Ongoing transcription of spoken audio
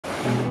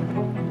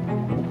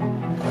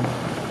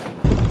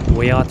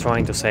We are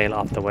trying to sail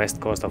up the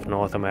west coast of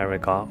North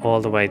America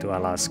all the way to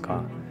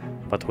Alaska,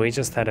 but we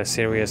just had a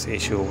serious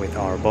issue with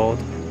our boat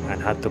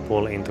and had to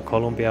pull into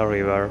Columbia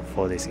River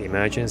for this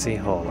emergency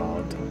haul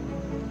out.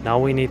 Now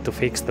we need to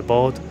fix the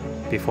boat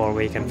before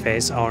we can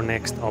face our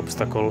next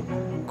obstacle,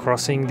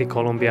 crossing the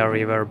Columbia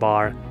River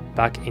bar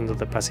back into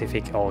the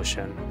Pacific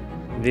Ocean.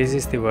 This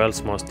is the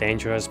world's most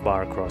dangerous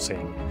bar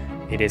crossing.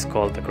 It is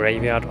called the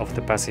Graveyard of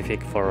the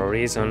Pacific for a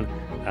reason,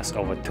 as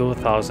over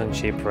 2,000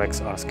 shipwrecks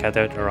are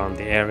scattered around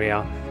the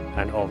area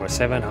and over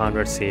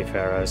 700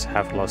 seafarers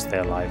have lost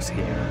their lives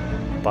here.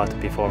 But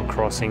before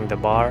crossing the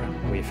bar,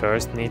 we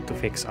first need to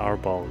fix our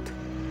boat.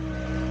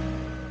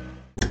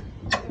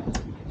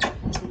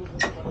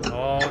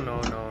 Oh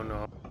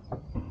no.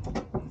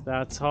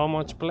 That's how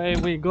much play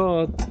we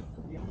got.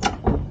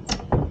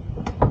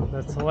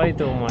 That's way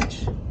too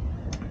much.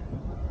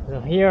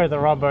 So here the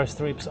rubber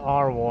strips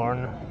are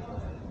worn.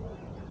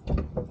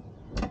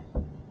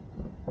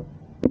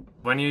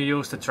 When you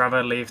use the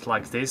travel lift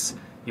like this,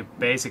 you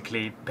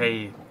basically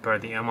pay per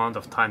the amount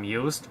of time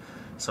used.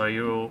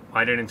 So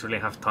I didn't really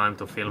have time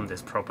to film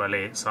this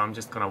properly, so I'm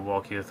just gonna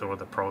walk you through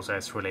the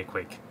process really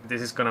quick.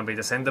 This is gonna be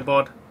the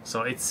centerboard.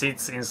 So it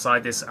sits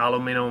inside this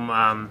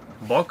aluminum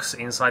box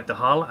inside the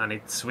hull, and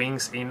it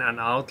swings in and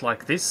out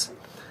like this.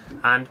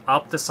 And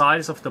up the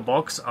sides of the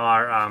box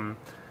are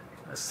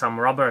some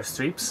rubber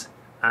strips,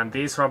 and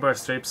these rubber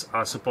strips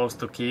are supposed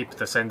to keep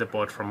the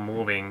centerboard from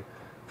moving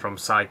from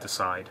side to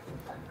side.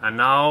 And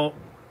now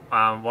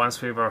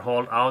once we were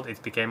hauled out,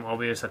 it became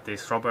obvious that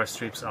these rubber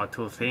strips are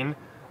too thin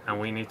and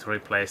we need to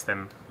replace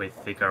them with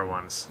thicker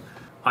ones.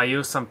 I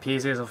used some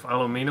pieces of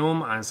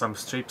aluminum and some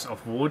strips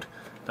of wood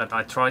that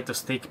I tried to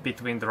stick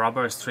between the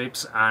rubber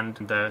strips and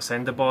the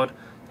centerboard,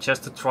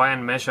 just to try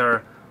and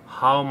measure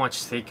how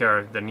much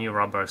thicker the new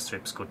rubber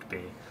strips could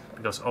be.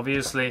 Because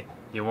obviously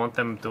you want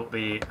them to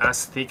be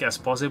as thick as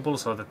possible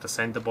so that the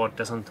centerboard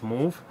doesn't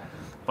move.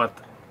 But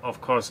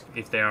of course,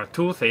 if they are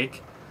too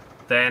thick,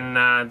 then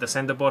the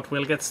centerboard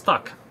will get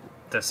stuck.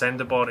 The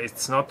centerboard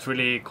is not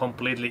really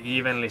completely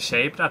evenly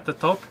shaped at the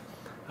top,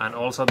 and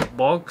also the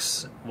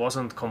box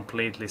wasn't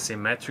completely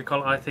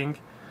symmetrical, I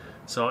think.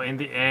 So in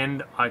the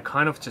end I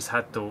kind of just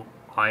had to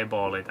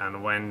eyeball it,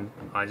 and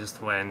I just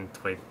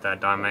went with the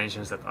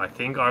dimensions that I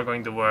think are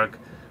going to work,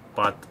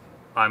 but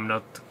I'm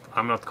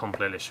not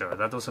completely sure.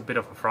 That was a bit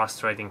of a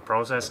frustrating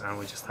process, and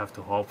we just have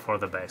to hope for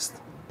the best.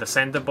 The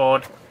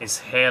centerboard is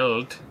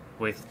held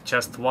with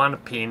just one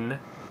pin,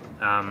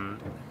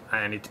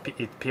 and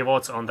it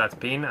pivots on that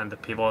pin, and the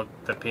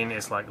pin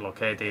is like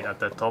located at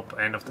the top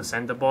end of the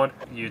centerboard.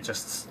 You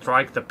just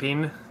strike the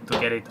pin to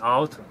get it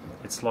out.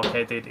 It's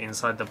located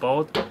inside the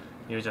boat.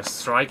 You just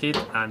strike it,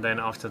 and then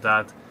after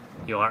that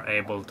you are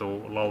able to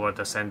lower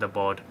the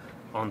centerboard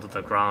onto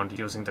the ground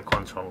using the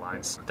control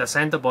lines. The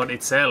centerboard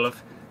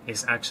itself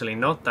is actually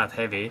not that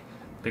heavy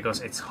because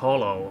it's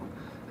hollow.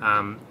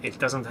 It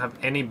doesn't have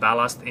any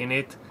ballast in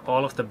it.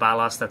 All of the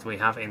ballast that we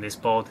have in this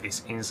boat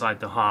is inside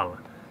the hull.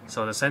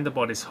 So the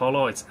centerboard is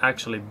hollow, it's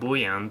actually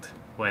buoyant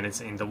when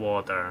it's in the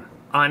water.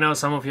 I know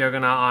some of you are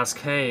gonna ask,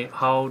 hey,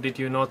 how did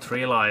you not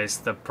realize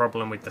the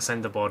problem with the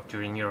centerboard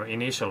during your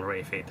initial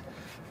refit?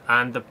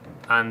 And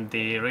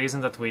the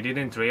reason that we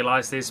didn't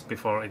realize this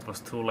before it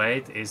was too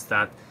late is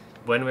that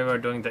when we were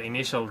doing the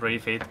initial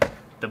refit,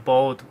 the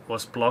boat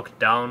was blocked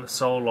down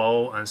so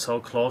low and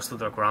so close to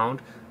the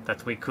ground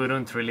that we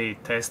couldn't really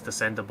test the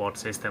centerboard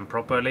system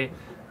properly.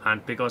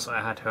 And because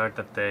I had heard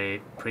that the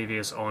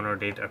previous owner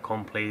did a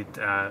complete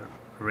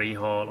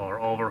rehaul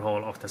or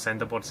overhaul of the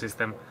centerboard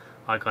system,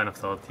 I kind of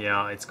thought,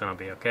 yeah, it's gonna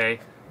be okay.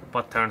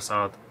 But turns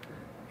out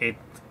it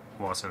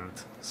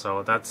wasn't.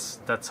 So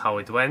that's how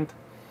it went.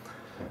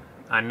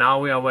 And now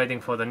we are waiting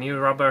for the new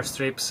rubber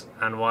strips,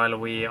 and while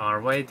we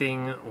are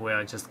waiting, we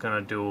are just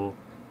gonna do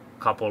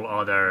a couple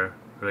other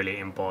really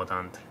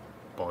important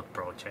boat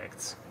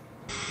projects.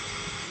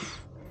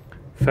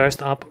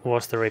 First up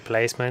was the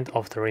replacement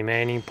of the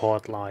remaining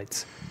port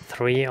lights,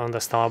 3 on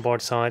the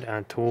starboard side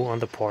and 2 on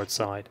the port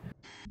side.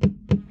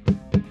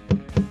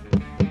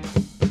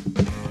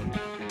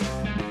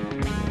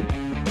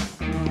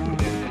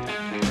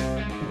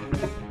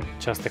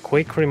 Just a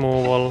quick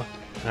removal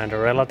and a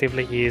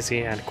relatively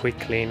easy and quick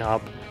clean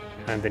up,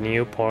 and the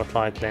new port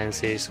light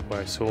lenses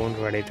were soon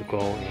ready to go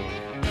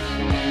in.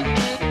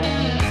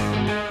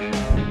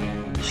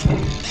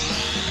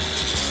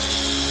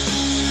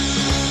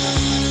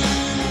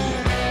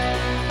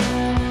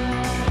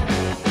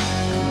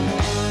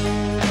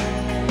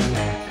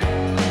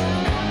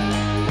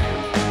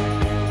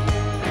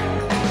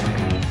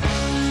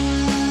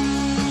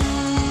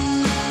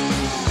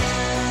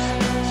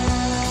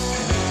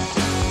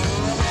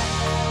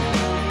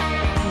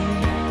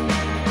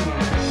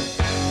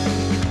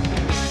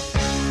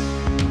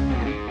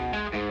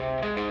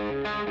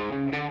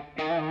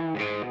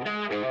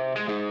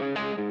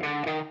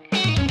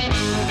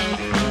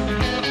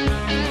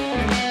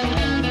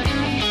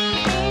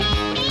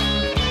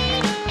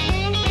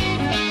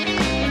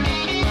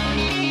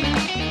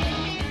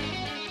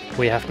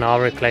 We have now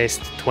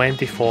replaced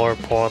 24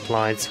 port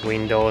lights,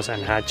 windows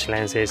and hatch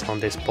lenses on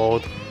this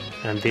boat,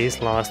 and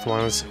these last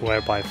ones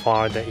were by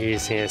far the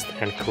easiest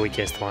and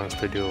quickest ones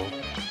to do.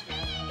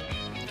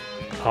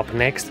 Up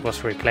next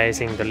was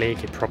replacing the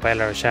leaky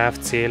propeller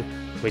shaft seal,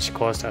 which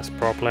caused us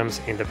problems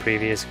in the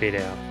previous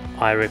video.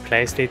 I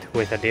replaced it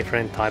with a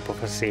different type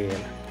of a seal.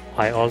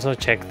 I also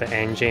checked the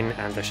engine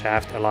and the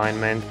shaft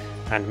alignment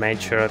and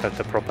made sure that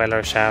the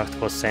propeller shaft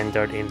was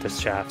centered in the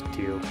shaft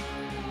tube.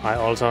 I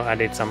also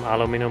added some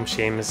aluminum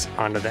shims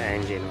under the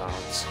engine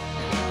mounts.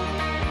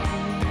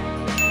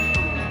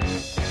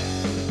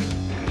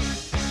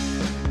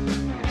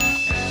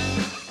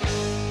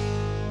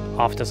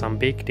 After some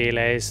big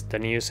delays, the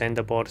new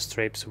centerboard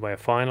strips were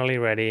finally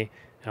ready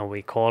and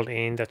we called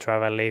in the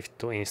travel lift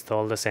to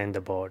install the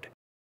centerboard.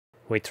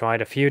 We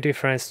tried a few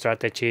different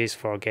strategies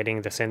for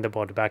getting the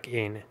centerboard back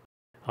in.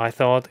 I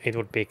thought it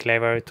would be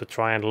clever to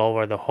try and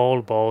lower the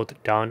whole boat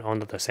down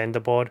onto the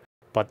centerboard,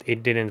 but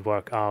it didn't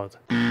work out.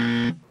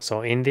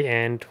 So in the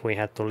end, we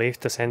had to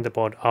lift the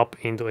centerboard up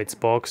into its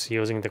box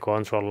using the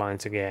control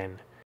lines again.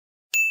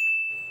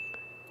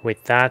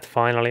 With that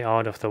finally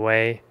out of the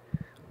way,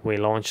 we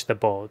launched the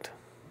boat.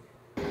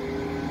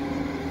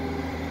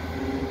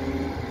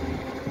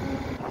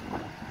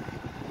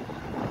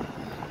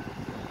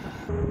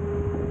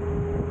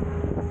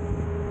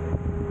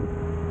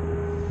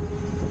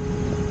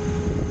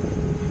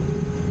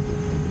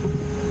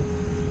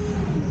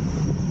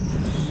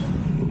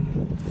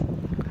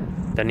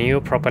 The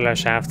new propeller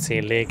shaft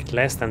seal leaked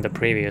less than the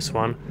previous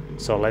one,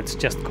 so let's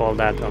just call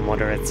that a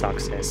moderate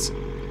success.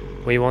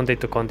 We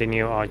wanted to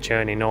continue our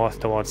journey north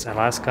towards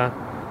Alaska,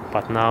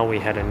 but now we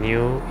had a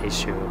new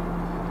issue.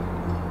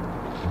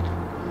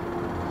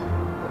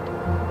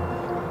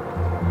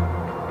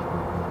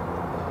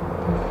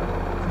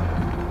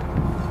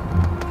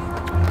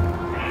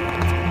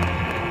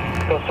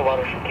 Coastal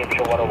waters from Cape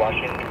Showwater,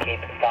 Washington to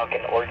Cape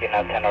Falcon, Oregon,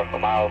 now 10 nautical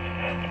miles.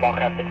 Small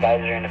craft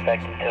advisory in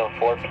effect until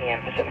 4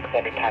 p.m. Pacific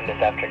Standard Time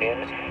this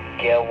afternoon.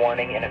 Gale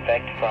warning in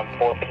effect from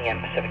 4 p.m.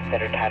 Pacific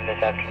Standard Time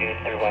this afternoon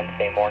through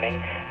Wednesday morning.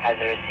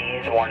 Hazardous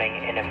seas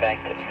warning in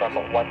effect from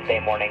Wednesday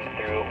morning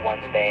through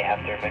Wednesday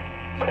afternoon.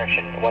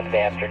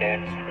 Wednesday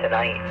afternoon.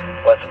 Tonight,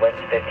 west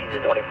winds 15 to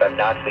 25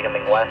 knots,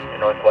 becoming west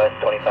and northwest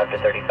 25 to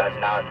 35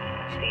 knots.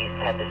 Seas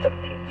 10 to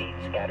 17 feet,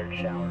 scattered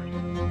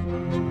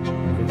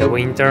showers. The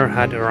winter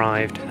had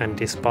arrived, and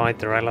despite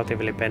the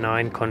relatively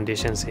benign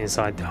conditions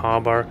inside the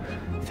harbor,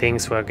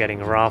 things were getting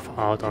rough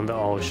out on the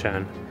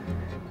ocean.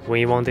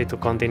 We wanted to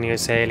continue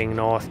sailing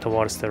north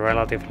towards the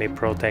relatively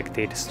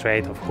protected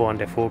Strait of Juan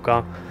de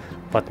Fuca,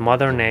 but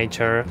Mother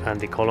Nature and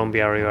the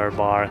Columbia River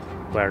Bar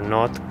were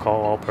not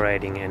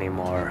cooperating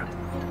anymore.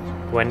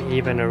 When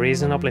even a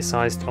reasonably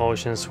sized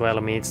ocean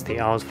swell meets the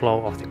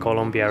outflow of the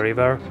Columbia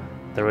River,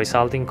 the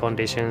resulting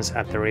conditions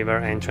at the river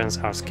entrance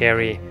are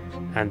scary,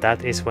 and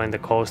that is when the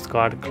Coast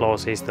Guard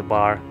closes the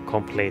bar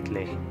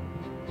completely.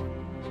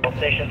 All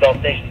stations, all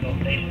stations, all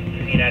stations.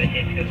 The United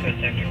States Coast Guard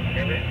Sector,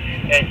 Columbia River.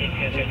 United States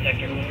Coast Guard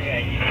Sector, Columbia.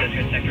 United States Coast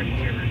Guard Sector,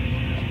 Columbia River.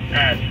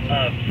 As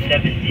of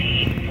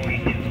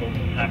 17:42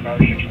 local time, bar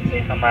restrictions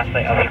based on last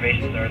night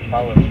observations are as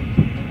follows.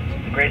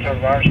 The Great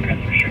Sword Bar is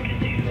currently restricted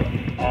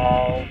to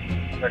all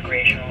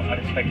recreational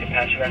uninspected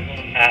passenger vessels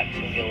at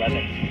buoy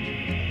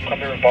 11.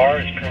 Columbia River Bar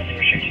is currently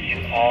restricted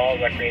to all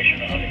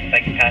recreational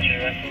uninspected passenger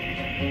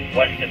vessels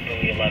west of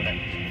buoy 11.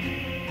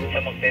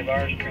 Tillamook Bay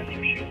Bar is currently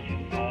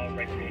restricted to all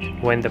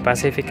recreational. When the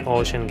Pacific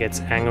Ocean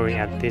gets angry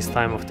at this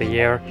time of the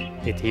year,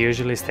 it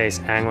usually stays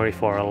angry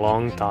for a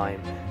long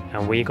time,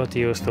 and we got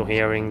used to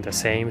hearing the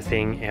same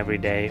thing every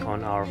day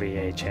on our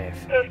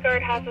VHF. Coast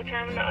Guard has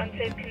determined that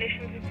unsafe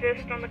conditions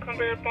exist on the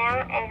Columbia River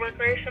Bar. All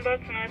recreational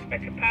boats and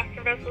uninspected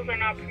passenger vessels are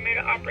not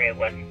permitted to operate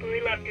west of buoy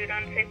 11 due to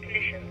unsafe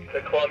conditions.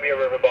 The Columbia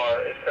River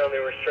Bar is currently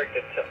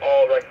restricted to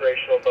all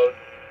recreational boats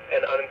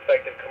and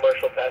uninspected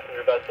commercial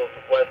passenger vessels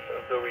west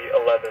of buoy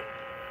 11.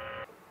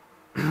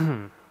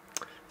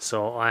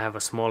 So I have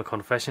a small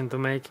confession to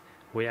make.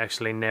 We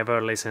actually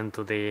never listened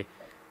to the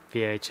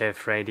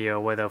VHF radio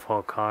weather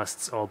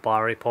forecasts or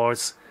bar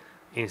reports.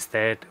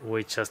 Instead,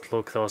 we just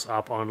look those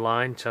up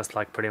online, just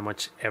like pretty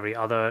much every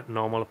other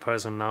normal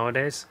person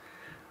nowadays.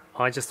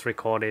 I just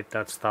recorded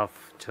that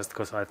stuff just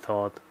because I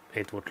thought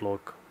it would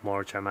look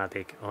more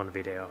dramatic on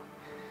video.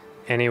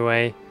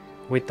 Anyway,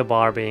 with the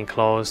bar being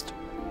closed,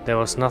 there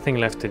was nothing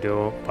left to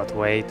do but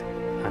wait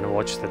and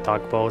watch the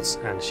tugboats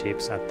and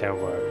ships at their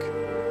work.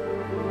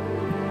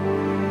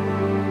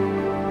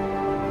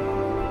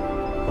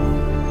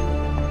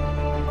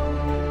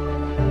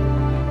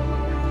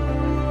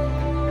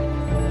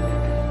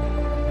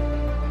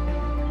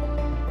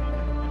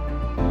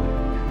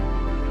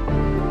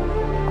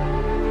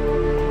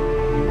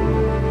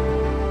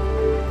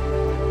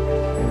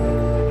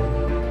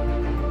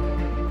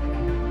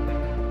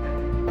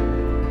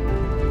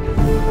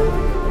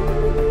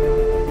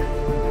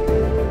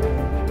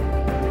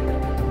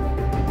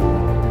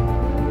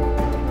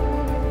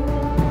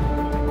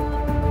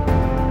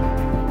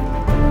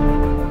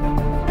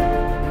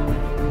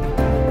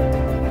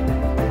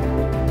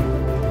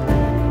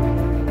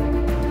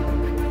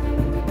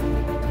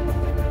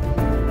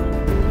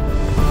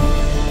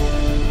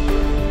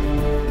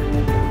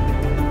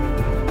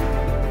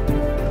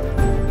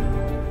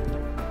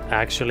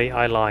 Actually,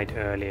 I lied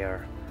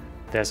earlier.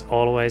 There's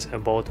always a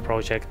boat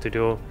project to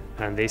do,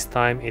 and this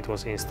time it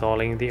was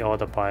installing the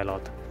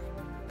autopilot.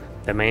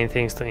 The main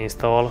things to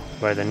install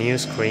were the new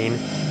screen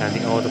and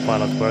the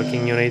autopilot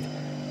working unit,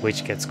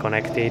 which gets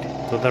connected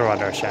to the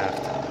rudder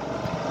shaft.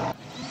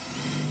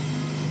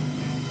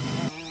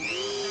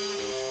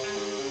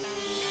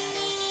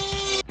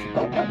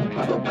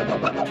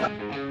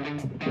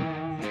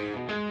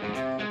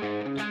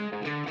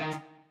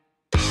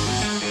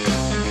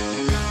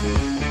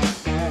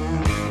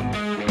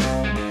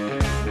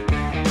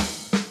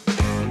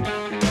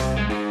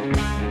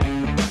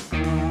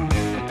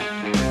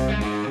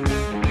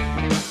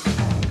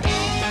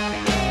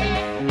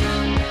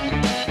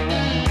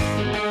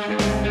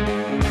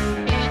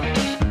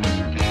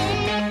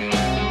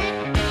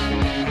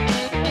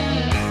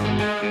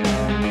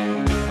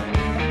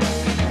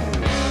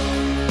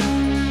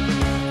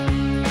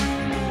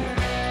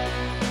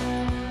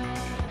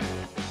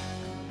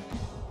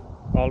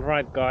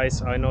 Alright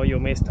guys, I know you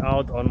missed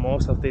out on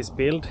most of this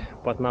build,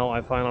 but now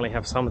I finally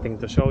have something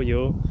to show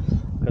you,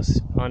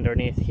 because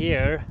underneath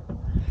here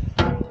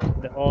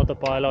the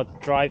autopilot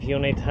drive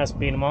unit has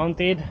been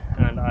mounted,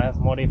 and I have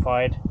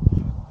modified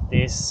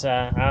this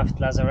aft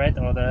lazarette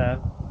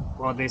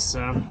or this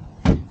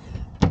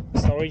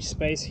storage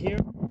space here,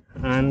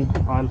 and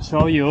I'll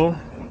show you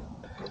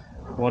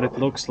what it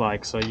looks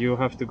like. So you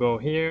have to go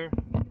here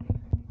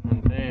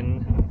and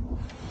then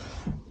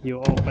you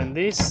open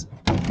this,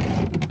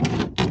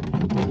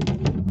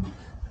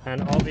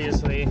 and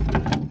obviously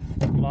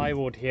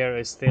plywood here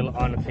is still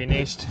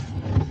unfinished.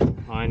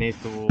 I need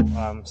to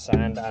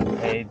sand and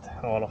paint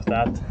all of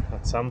that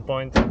at some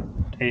point.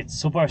 It's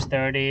super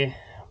sturdy,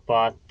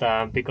 but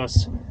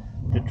because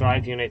the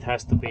drive unit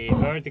has to be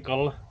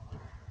vertical,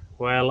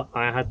 well,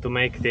 I had to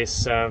make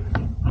this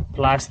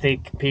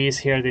plastic piece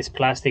here, this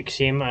plastic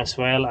shim as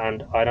well,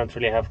 and I don't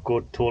really have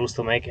good tools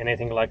to make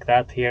anything like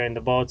that here in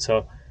the boat,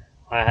 so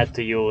I had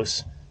to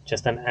use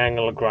just an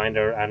angle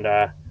grinder and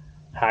a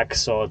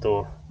hacksaw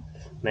to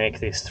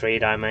make this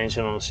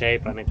three-dimensional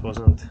shape, and it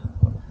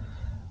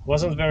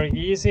wasn't very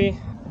easy.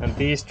 And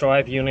these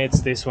drive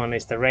units, this one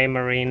is the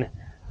Raymarine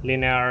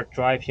linear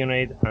drive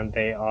unit, and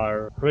they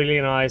are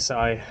really nice.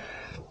 I've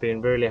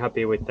been really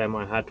happy with them.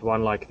 I had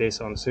one like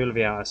this on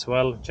Sylvia as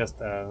well, just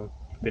a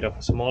bit of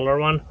a smaller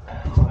one.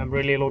 I'm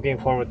really looking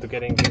forward to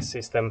getting this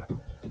system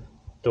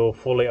to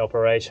fully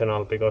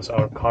operational, because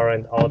our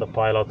current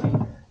autopilot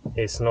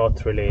is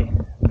not really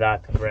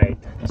that great.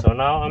 So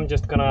now I'm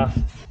just gonna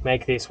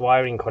make these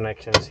wiring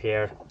connections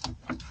here.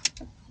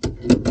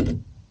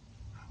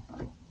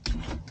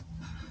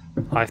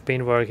 I've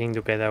been working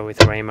together with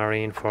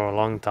Raymarine for a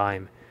long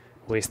time.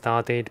 We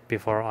started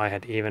before I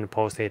had even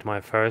posted my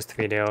first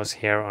videos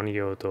here on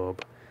YouTube.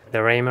 The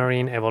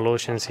Raymarine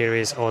Evolution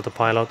Series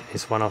autopilot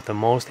is one of the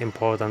most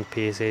important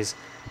pieces,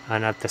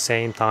 and at the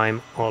same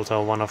time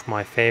also one of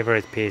my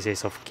favorite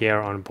pieces of gear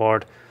on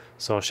board,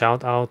 so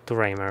shout out to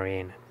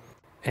Raymarine.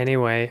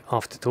 Anyway,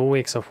 after 2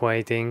 weeks of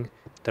waiting,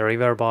 the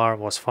river bar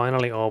was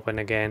finally open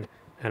again,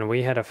 and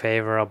we had a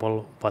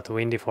favorable but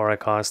windy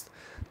forecast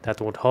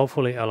that would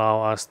hopefully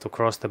allow us to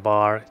cross the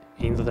bar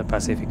into the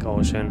Pacific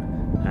Ocean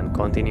and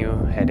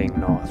continue heading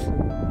north.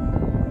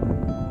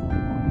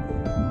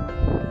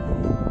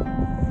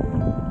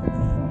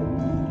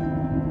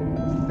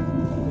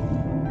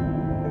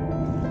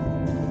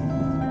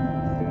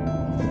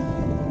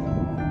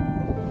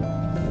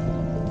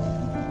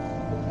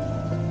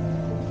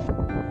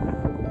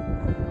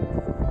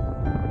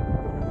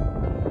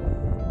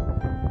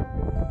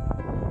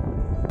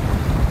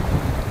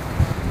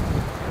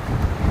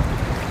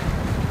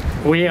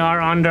 We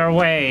are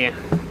underway,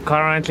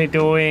 currently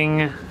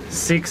doing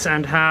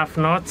 6.5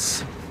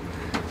 knots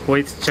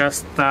with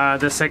just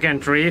the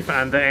second reef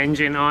and the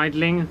engine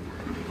idling.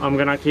 I'm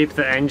gonna keep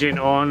the engine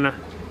on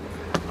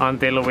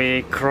until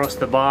we cross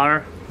the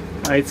bar.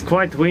 It's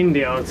quite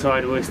windy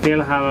outside. We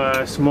still have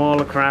a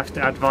small craft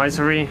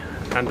advisory,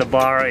 and the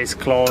bar is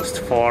closed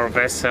for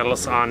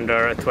vessels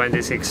under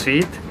 26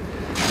 feet,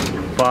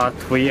 but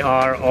we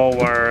are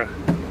over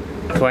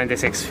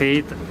 26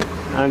 feet,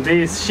 and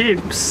these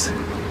ships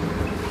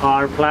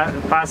are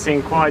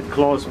passing quite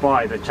close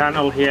by. The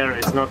channel here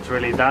is not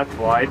really that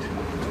wide.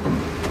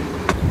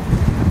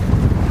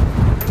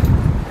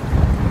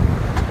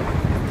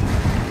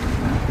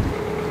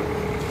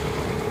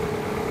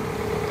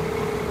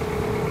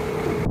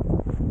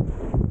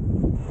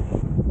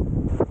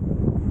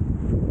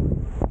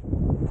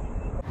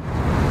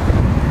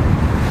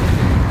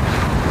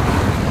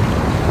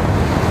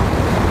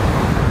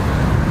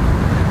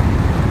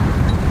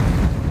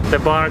 The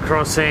bar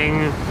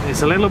crossing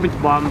is a little bit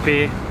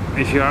bumpy.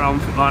 If you are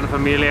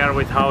unfamiliar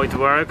with how it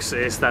works,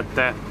 is that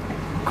the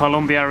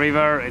Columbia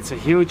River, it's a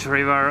huge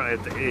river,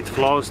 it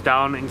flows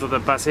down into the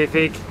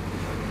Pacific,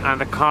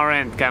 and the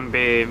current can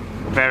be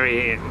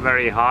very,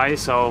 very high.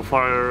 So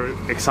for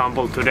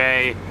example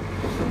today,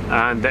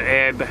 the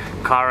ebb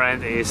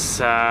current is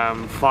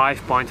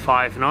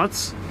 5.5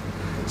 knots.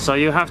 So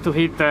you have to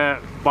hit the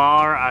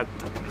bar at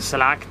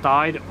slack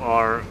tide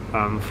or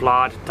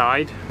flood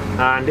tide,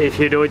 and if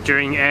you do it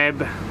during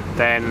ebb,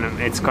 then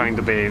it's going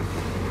to be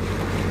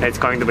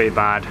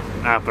bad.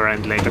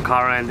 Apparently, the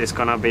current is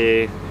gonna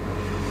be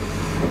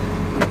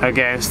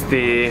against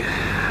the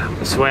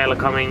swell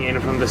coming in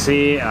from the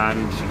sea,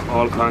 and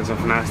all kinds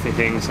of nasty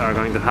things are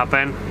going to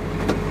happen.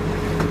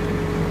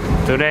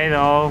 Today,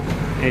 though,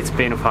 it's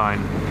been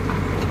fine.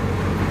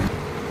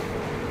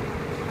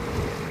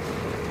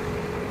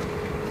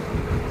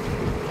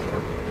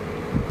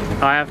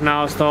 I have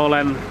now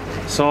stolen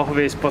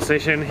Sohvi's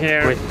position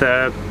here with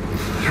the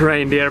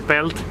reindeer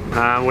pelt.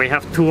 We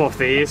have 2 of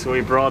these.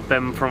 We brought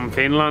them from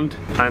Finland,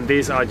 and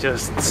these are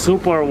just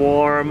super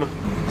warm,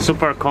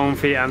 super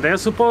comfy, and they're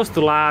supposed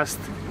to last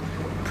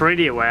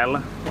pretty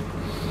well.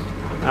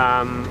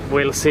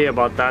 We'll see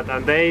about that.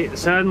 And they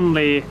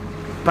certainly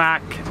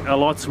pack a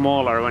lot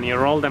smaller. When you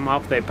roll them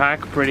up, they pack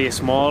pretty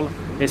small,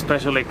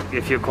 especially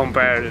if you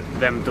compare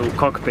them to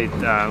cockpit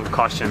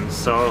cushions.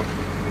 So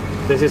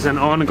this is an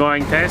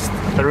ongoing test.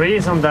 The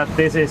reason that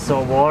this is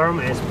so warm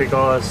is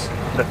because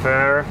the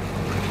fur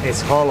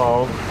is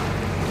hollow,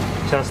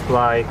 just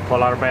like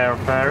polar bear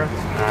fur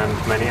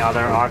and many other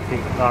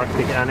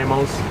Arctic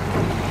animals.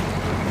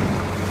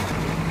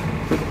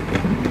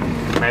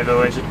 Maybe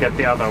we should get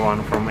the other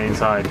one from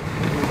inside.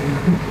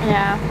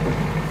 Yeah.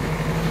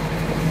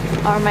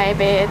 Or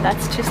maybe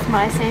that's just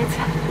my seat,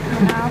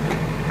 you know.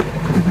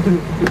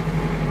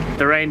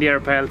 The reindeer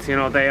pelts, you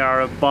know, they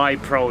are a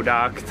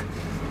byproduct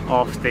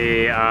of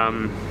the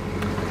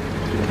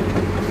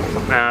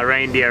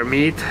reindeer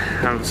meat.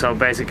 So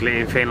basically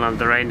in Finland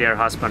the reindeer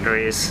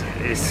husbandry is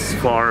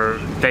for,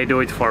 they do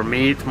it for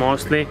meat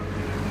mostly,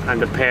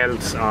 and the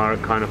pelts are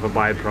kind of a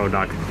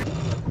byproduct.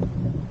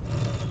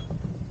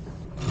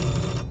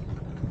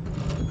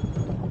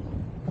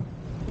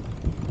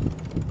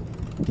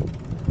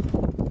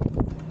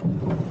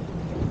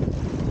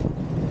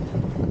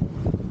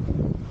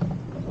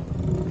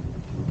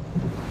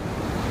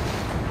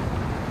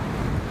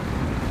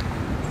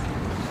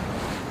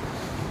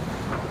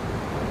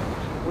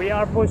 We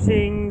are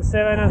pushing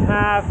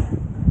 7.5,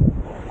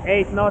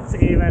 8 knots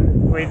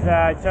even with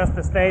just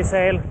the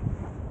staysail,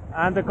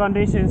 and the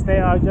conditions, they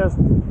are just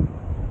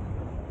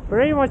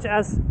pretty much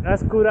as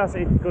good as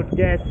it could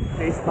get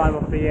this time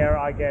of the year,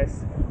 I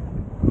guess.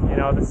 You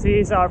know, the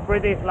seas are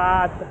pretty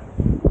flat,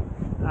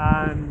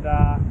 and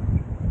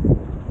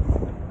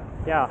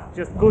yeah,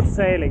 just good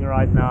sailing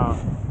right now.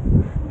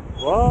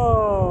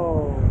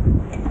 Whoa!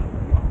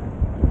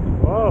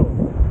 Whoa!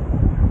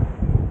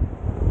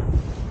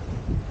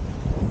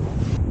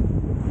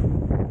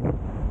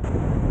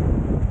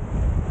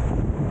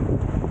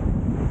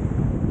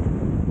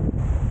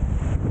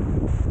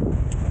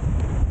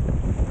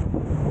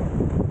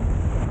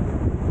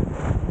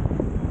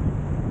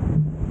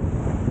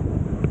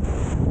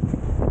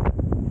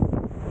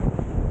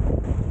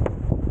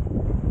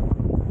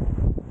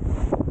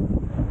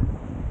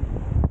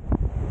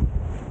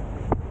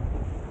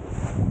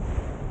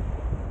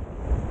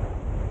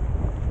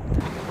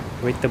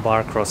 With the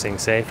bar crossing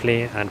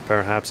safely and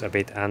perhaps a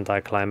bit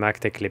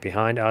anticlimactically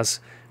behind us,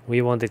 we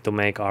wanted to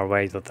make our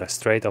way to the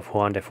Strait of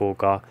Juan de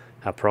Fuca,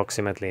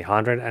 approximately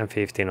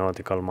 150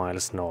 nautical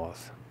miles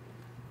north.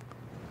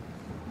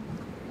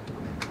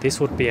 This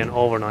would be an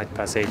overnight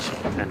passage,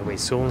 and we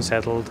soon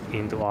settled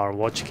into our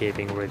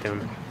watch-keeping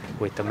rhythm,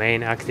 with the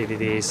main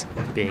activities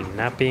being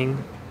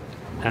napping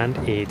and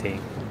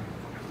eating.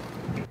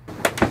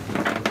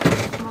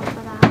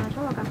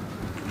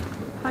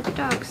 Hot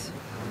dogs.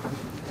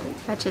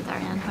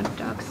 Vegetarian hot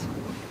dogs.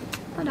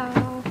 Ta-da!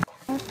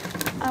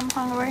 I'm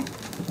hungry.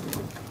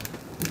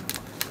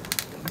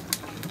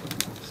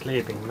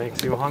 Sleeping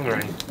makes you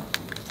hungry.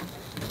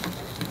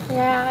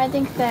 Yeah, I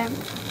think the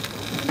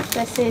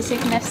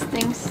seasickness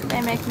things,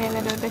 they make me a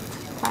little bit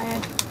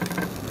tired.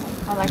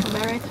 Or like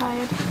very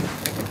tired.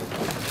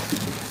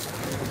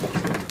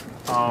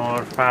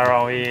 Our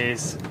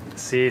Faroese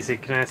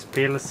seasickness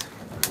pills.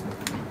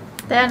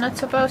 They are not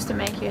supposed to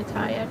make you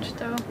tired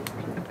though.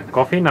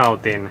 Coffee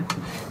Nautin,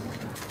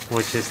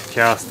 which is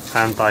just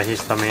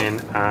antihistamine,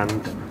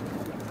 and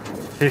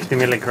 50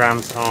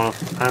 milligrams of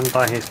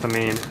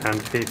antihistamine and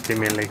 50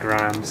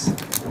 milligrams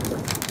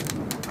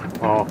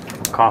of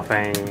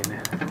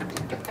caffeine.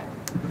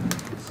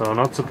 So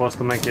not supposed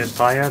to make you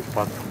tired,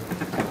 but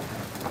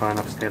kind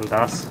of still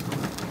does.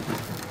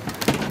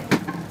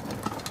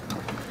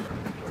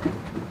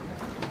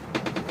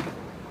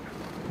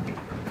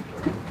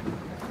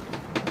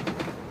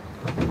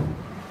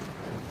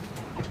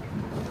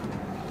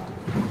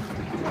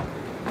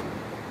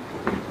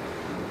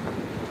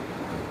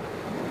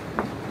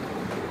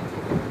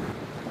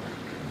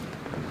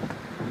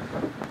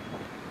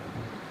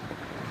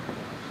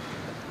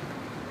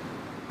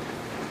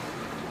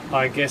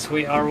 I guess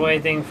we are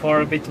waiting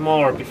for a bit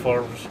more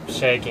before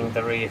shaking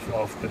the reef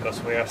off,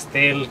 because we are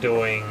still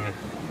doing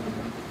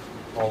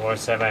over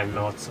 7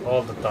 knots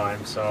all the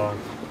time, so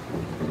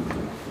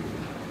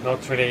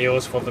not really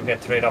useful to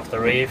get rid of the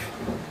reef.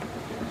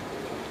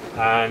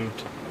 And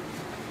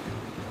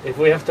if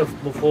we have the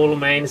full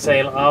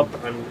mainsail up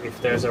and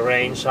if there's a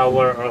rain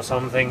shower or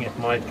something, it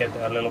might get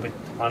a little bit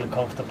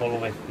uncomfortable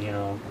with, you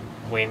know,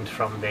 wind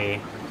from the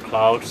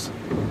clouds.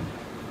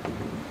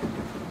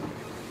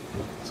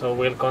 So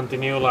we'll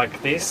continue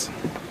like this.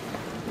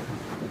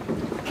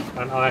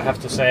 And I have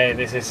to say,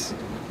 this is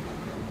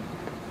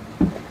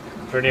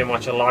pretty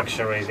much a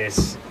luxury,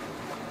 this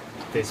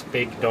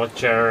big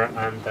Dodger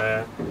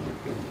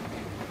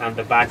and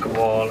the back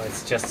wall.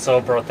 It's just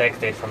so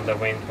protected from the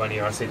wind when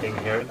you are sitting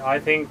here. I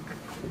think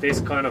this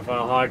kind of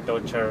a hard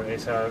Dodger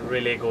is a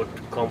really good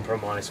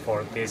compromise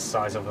for this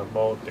size of a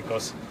boat,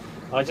 because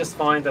I just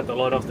find that a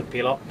lot of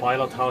the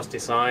pilot house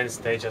designs,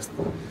 they just,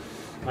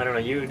 I don't know,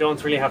 you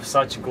don't really have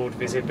such good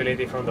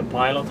visibility from the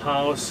pilot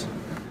house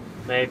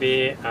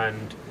maybe,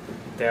 and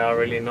they are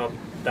really not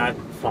that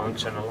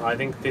functional. I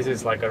think this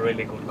is like a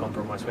really good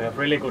compromise. We have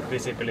really good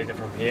visibility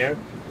from here,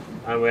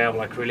 and we have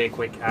like really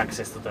quick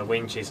access to the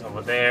winches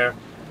over there,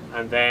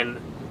 and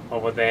then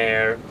over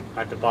there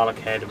at the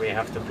bulkhead we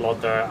have the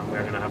plotter, and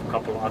we're gonna have a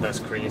couple other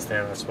screens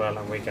there as well,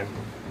 and we can,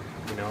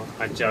 you know,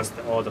 adjust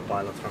the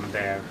autopilot from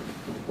there.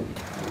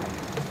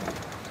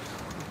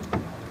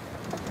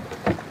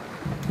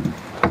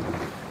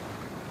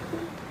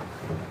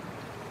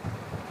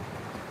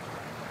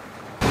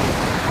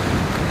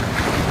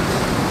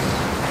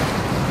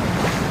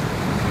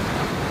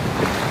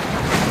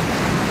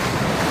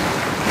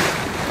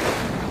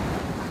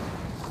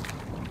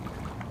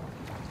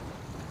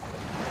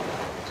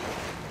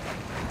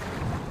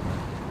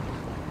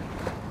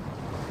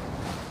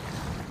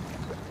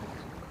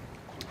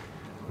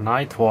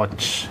 Night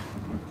watch.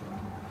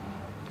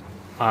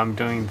 I'm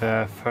doing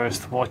the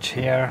first watch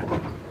here.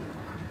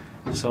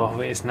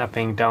 So is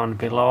napping down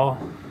below,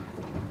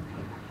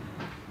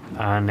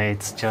 and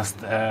it's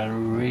just a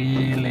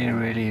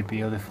really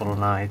beautiful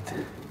night.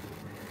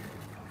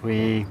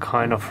 We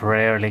kind of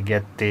rarely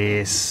get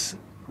these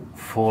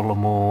full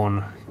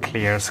moon,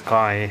 clear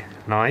sky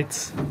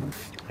nights.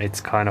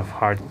 It's kind of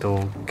hard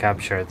to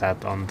capture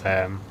that on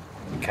the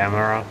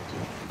camera,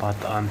 but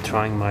I'm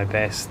trying my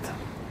best.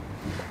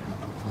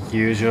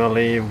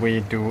 Usually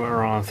we do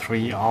around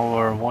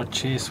 3-hour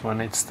watches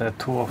when it's the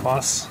two of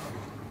us,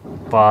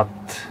 but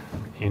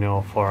you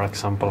know, for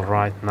example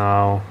right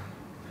now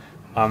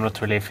I'm not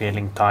really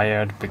feeling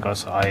tired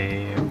because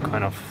I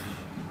kind of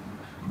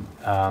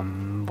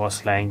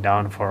was laying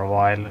down for a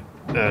while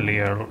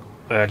earlier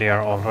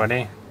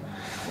already.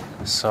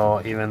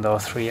 So even though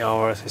 3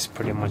 hours is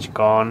pretty much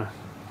gone,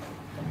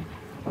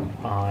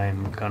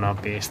 I'm gonna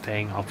be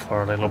staying up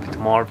for a little bit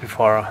more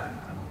before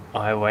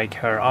I wake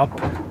her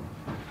up.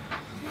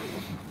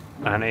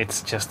 And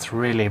it's just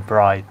really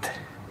bright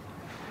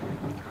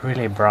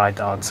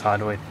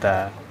outside with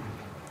the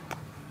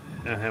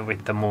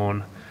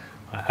moon.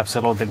 I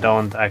absolutely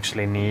don't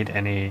actually need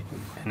any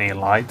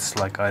lights.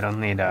 Like I don't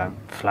need a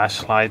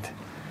flashlight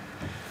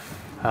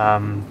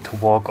to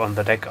walk on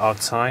the deck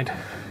outside.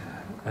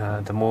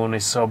 The moon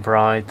is so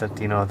bright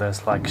that, you know,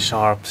 there's like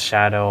sharp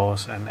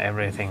shadows and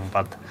everything,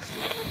 but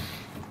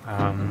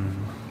I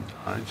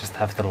just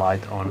have the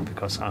light on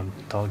because I'm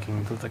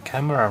talking to the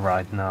camera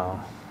right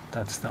now.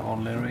 That's the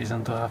only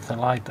reason to have the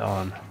light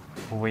on.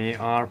 We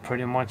are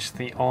pretty much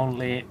the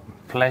only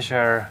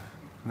pleasure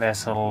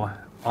vessel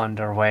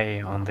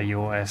underway on the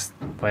US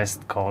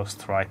West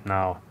Coast right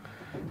now.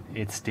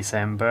 It's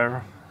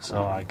December,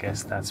 so I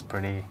guess that's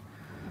pretty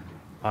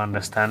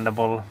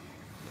understandable.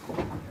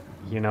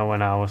 You know,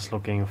 when I was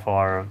googling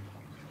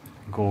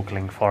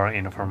for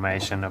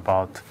information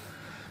about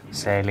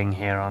sailing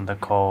here on the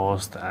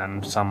coast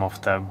and some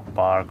of the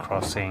bar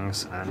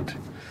crossings and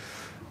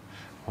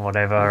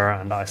whatever,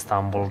 and I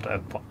stumbled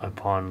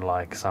upon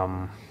like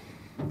some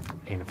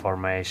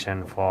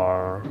information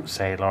for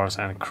sailors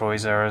and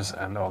cruisers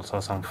and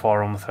also some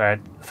forum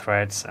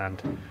threads,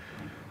 and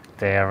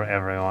there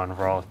everyone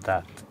wrote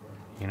that,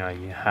 you know,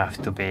 you have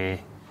to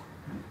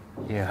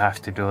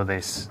do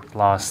this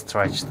last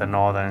stretch, the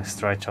northern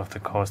stretch of the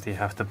coast, you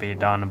have to be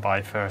done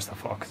by 1st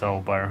of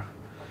October.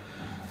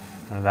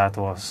 And that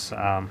was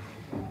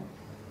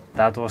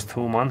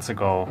 2 months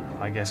ago.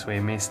 I guess we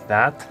missed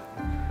that.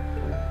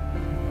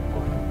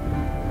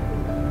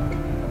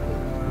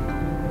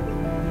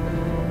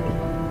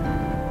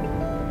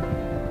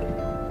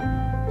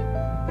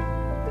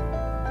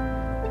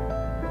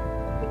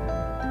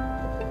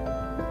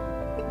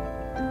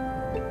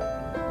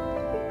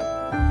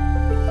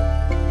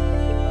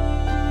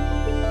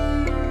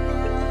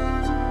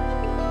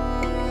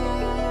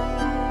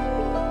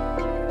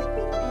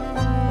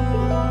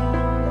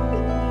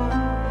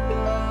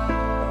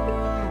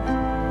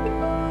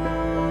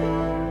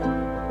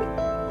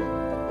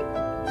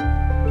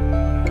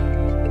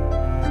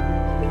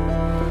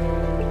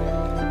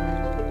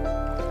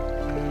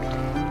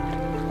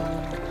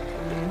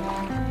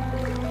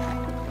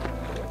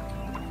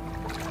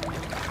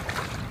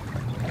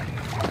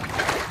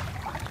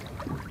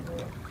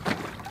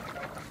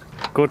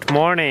 Good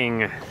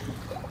morning.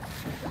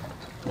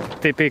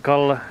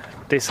 Typical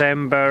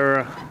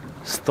December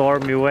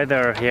stormy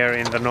weather here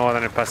in the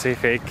Northern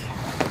Pacific.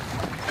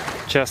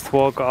 Just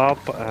woke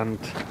up and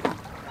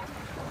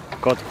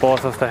got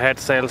both of the head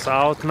sails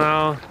out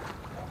now.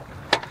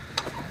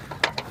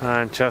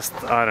 And just,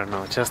 I don't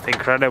know, just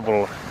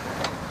incredible.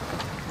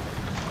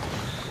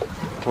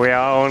 We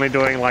are only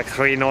doing like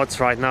 3 knots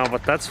right now,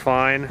 but that's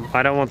fine.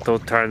 I don't want to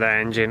turn the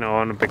engine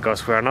on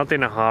because we are not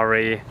in a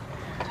hurry.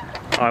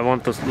 I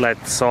want to let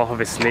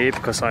Sohvi sleep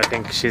because I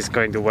think she's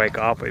going to wake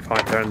up if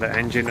I turn the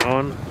engine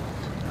on.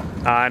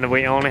 And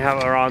we only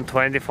have around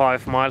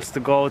 25 miles to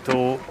go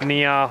to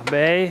Nia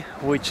Bay,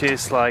 which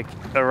is like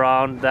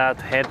around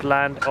that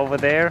headland over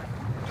there.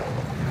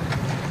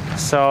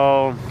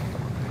 So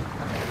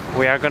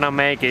we are gonna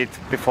make it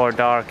before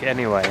dark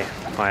anyway,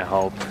 I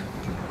hope.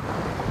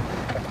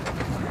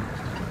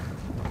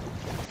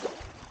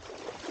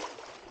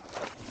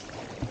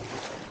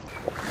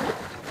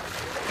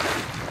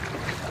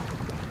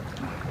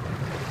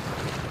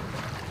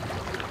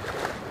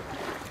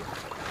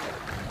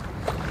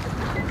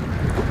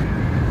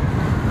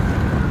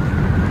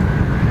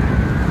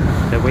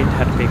 The wind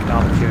had picked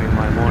up during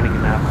my morning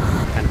nap,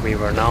 and we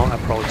were now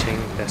approaching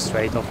the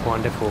Strait of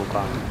Juan de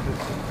Fuca.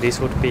 This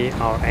would be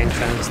our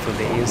entrance to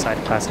the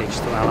inside passage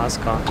to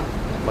Alaska,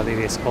 but it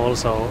is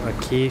also a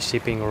key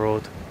shipping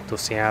route to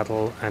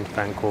Seattle and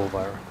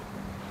Vancouver.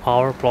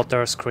 Our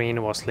plotter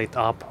screen was lit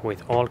up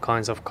with all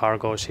kinds of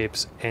cargo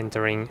ships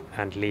entering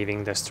and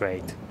leaving the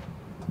strait.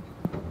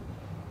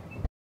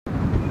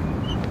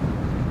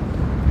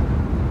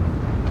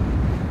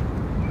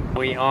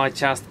 We are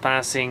just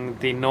passing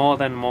the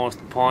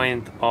northernmost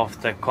point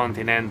of the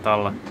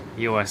continental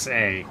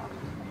USA.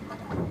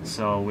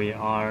 So we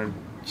are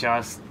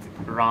just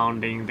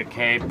rounding the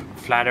Cape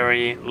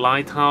Flattery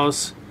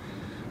Lighthouse,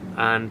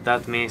 and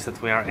that means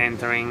that we are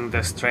entering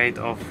the Strait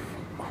of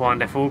Juan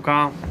de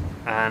Fuca,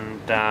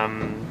 and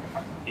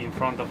in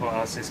front of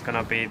us is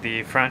gonna be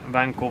the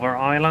Vancouver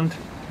Island.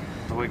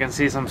 We can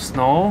see some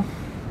snow.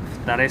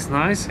 That is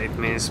nice. It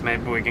means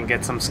maybe we can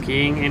get some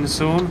skiing in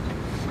soon.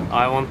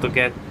 I want to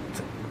get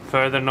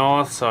further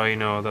north, so you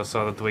know,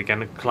 so that we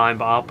can climb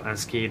up and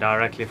ski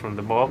directly from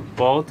the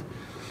boat.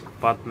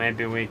 But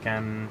maybe we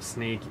can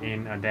sneak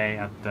in a day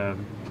at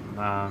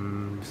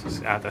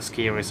a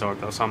ski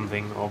resort or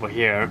something over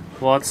here.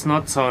 What's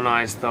not so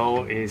nice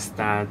though is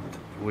that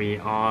we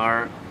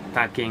are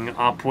tacking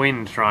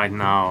upwind right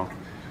now.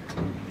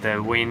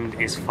 The wind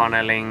is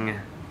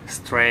funneling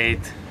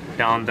straight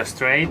down the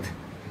strait,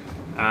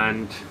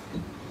 and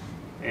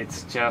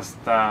it's just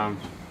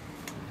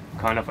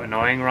kind of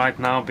annoying right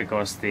now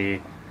because the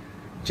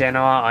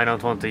Genoa, I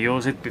don't want to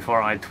use it before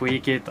I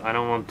tweak it. I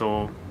don't want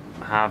to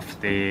have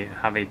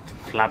it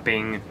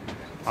flapping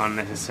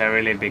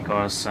unnecessarily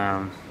because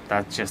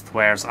that just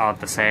wears out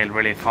the sail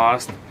really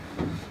fast.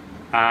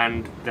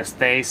 And the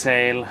stay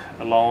sail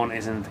alone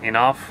isn't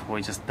enough.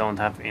 We just don't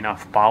have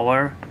enough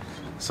power.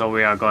 So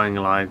we are going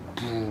like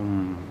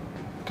boom,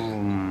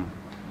 boom,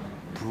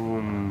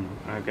 boom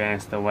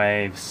against the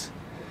waves.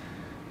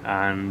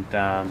 And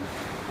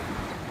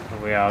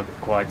we are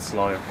quite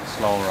slow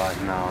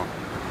right now.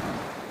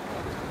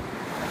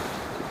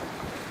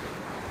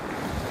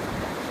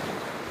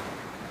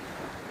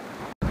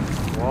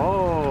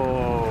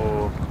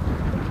 Whoa!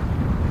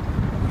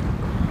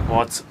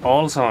 What's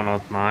also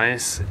not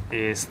nice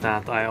is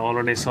that I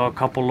already saw a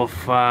couple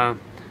of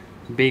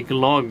big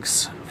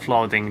logs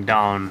floating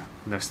down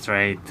the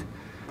strait,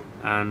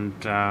 and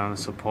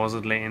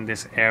supposedly in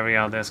this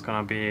area there's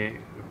gonna be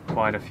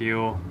quite a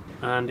few.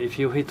 And if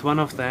you hit one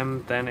of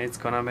them, then it's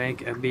gonna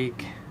make a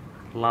big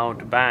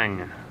loud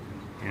bang.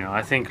 You know,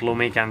 I think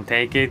Lumi can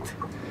take it,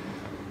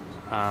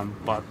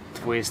 but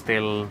we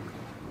still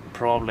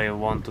probably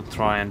want to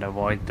try and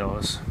avoid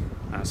those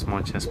as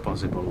much as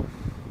possible.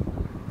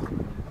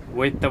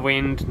 With the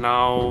wind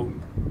now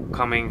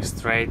coming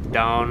straight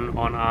down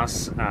on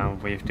us,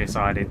 we've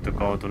decided to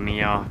go to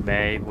Nia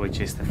Bay, which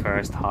is the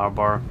first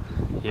harbor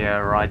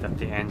here right at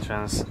the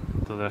entrance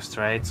to the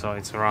strait. So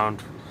it's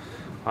around,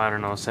 I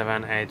don't know,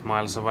 7-8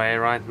 miles away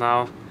right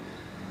now,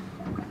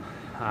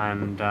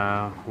 and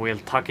we'll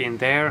tuck in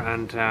there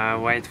and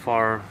wait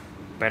for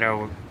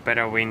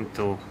better wind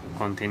to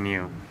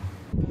continue.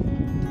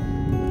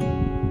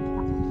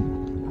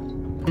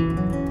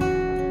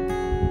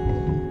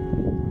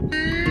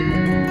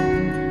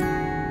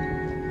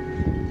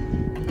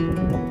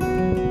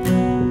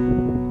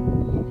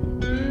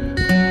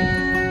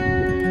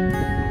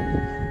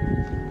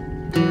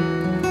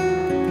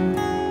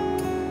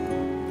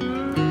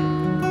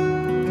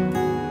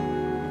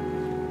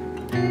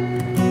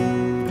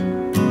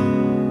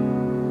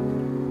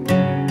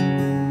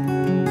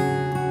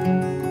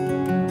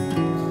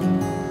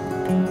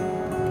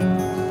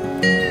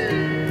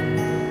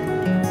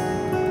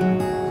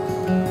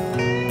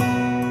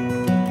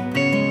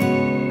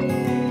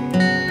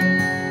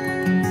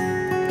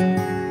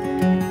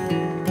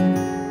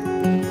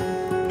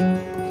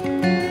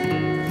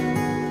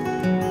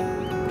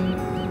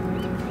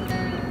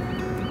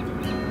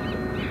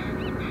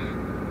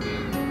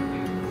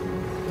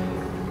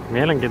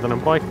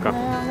 Mielenkiintoinen paikka. No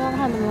joo, se on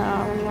vähän tämmönen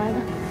aavonlaita.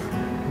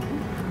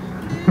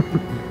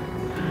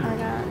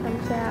 Aika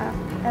tämmösiä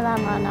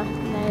elämää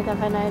nähneitä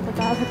veneitä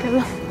täällä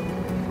kyllä.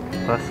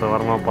 Tässä on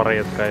varmaan pari,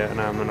 jotka ei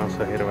enää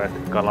menossa hirveästi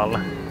kalalle.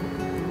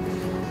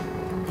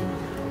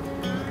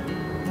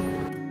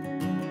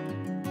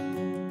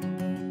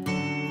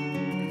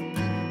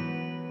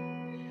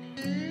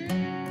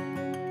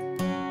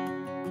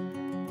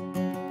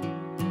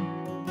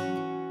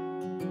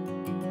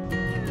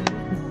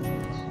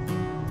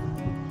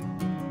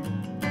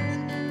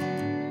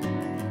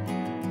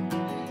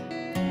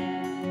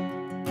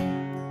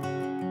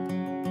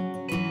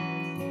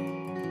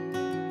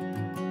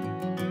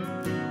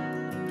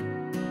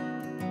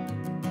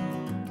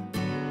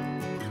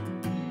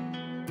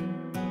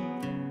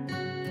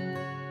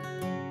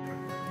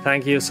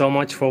 Thank you so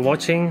much for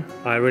watching.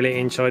 I really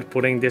enjoyed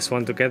putting this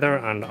one together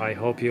and I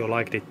hope you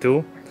liked it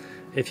too.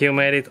 If you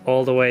made it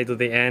all the way to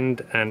the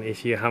end and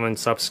if you haven't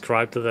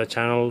subscribed to the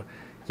channel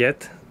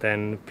yet,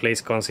 then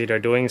please consider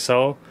doing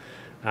so.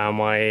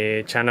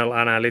 My channel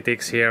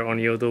analytics here on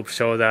YouTube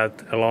show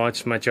that a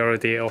large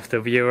majority of the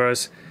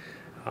viewers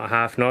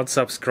have not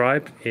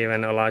subscribed.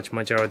 Even a large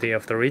majority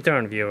of the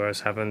return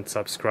viewers haven't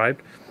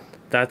subscribed.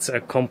 That's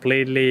a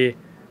completely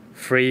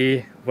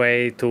free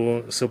way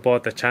to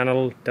support the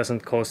channel.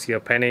 Doesn't cost you a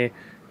penny.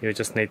 You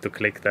just need to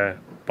click the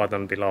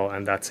button below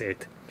and that's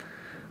it.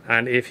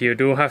 And if you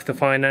do have the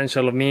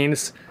financial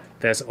means,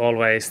 there's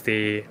always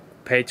the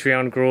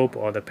Patreon group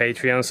or the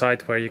Patreon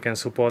site where you can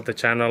support the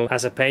channel.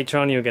 As a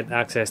patron you get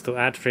access to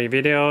ad-free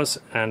videos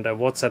and a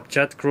WhatsApp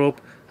chat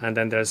group, and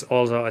then there's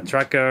also a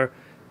tracker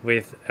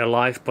with a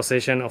live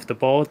position of the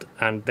boat,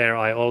 and there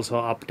I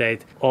also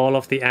update all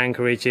of the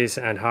anchorages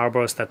and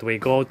harbors that we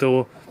go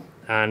to,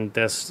 and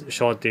there's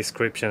short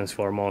descriptions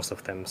for most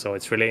of them, so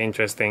it's really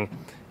interesting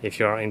if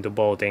you're into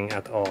boating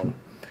at all.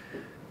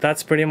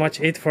 That's pretty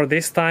much it for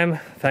this time.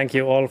 Thank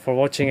you all for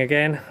watching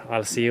again.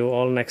 I'll see you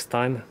all next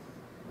time.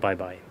 Bye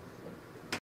bye.